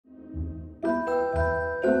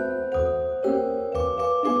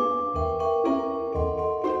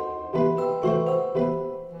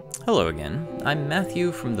Hello again, I'm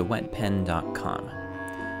Matthew from thewetpen.com.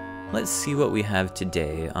 Let's see what we have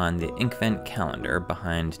today on the Inkvent calendar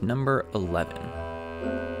behind number 11.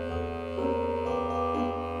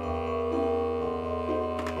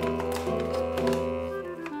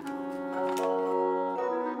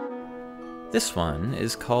 This one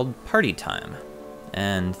is called Party Time,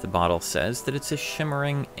 and the bottle says that it's a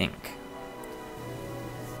shimmering ink.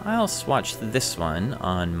 I'll swatch this one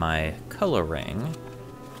on my color ring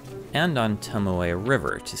and on Tomoe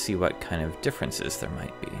River to see what kind of differences there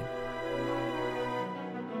might be.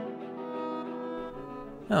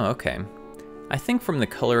 Oh, okay. I think from the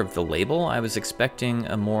color of the label, I was expecting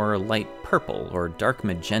a more light purple or dark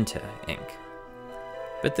magenta ink.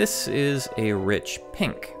 But this is a rich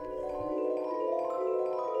pink.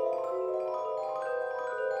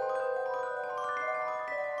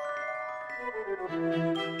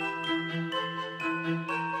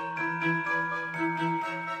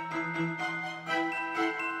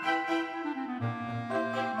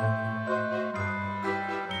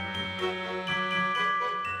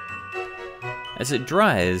 As it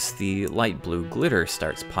dries, the light blue glitter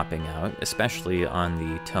starts popping out, especially on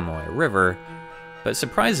the Tomoe River, but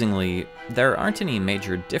surprisingly, there aren't any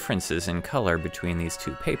major differences in color between these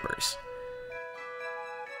two papers.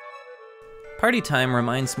 Party Time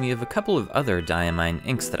reminds me of a couple of other Diamine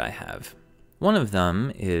inks that I have. One of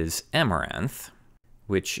them is Amaranth,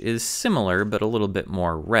 which is similar but a little bit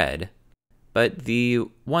more red, but the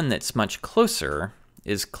one that's much closer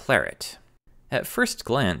is Claret. At first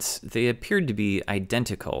glance, they appeared to be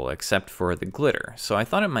identical except for the glitter, so I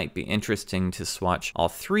thought it might be interesting to swatch all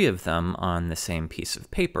three of them on the same piece of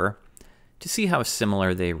paper to see how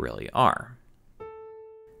similar they really are.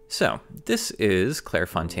 So, this is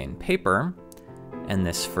Clairefontaine paper, and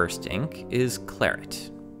this first ink is Claret.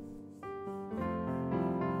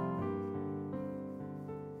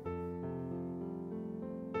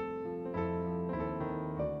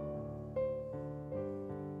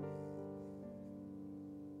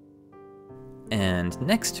 And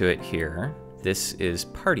next to it here, this is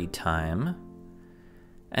Party Time.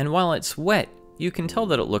 And while it's wet, you can tell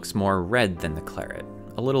that it looks more red than the Claret,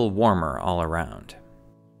 a little warmer all around.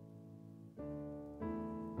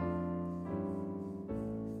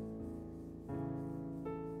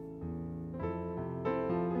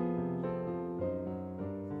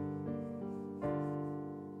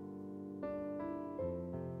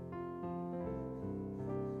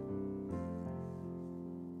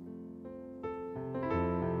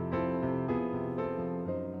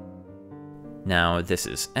 Now this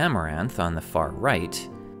is Amaranth on the far right,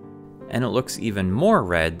 and it looks even more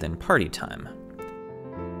red than Party Time.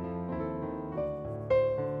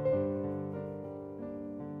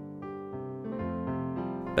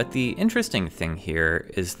 But the interesting thing here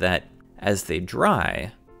is that as they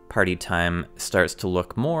dry, Party Time starts to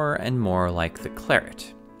look more and more like the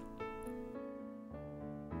Claret.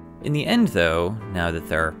 In the end though, now that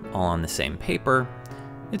they're all on the same paper,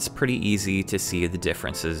 it's pretty easy to see the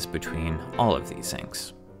differences between all of these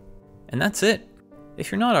inks. And that's it.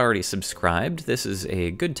 If you're not already subscribed, this is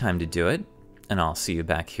a good time to do it, and I'll see you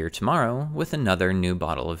back here tomorrow with another new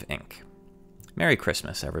bottle of ink. Merry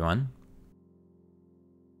Christmas, everyone.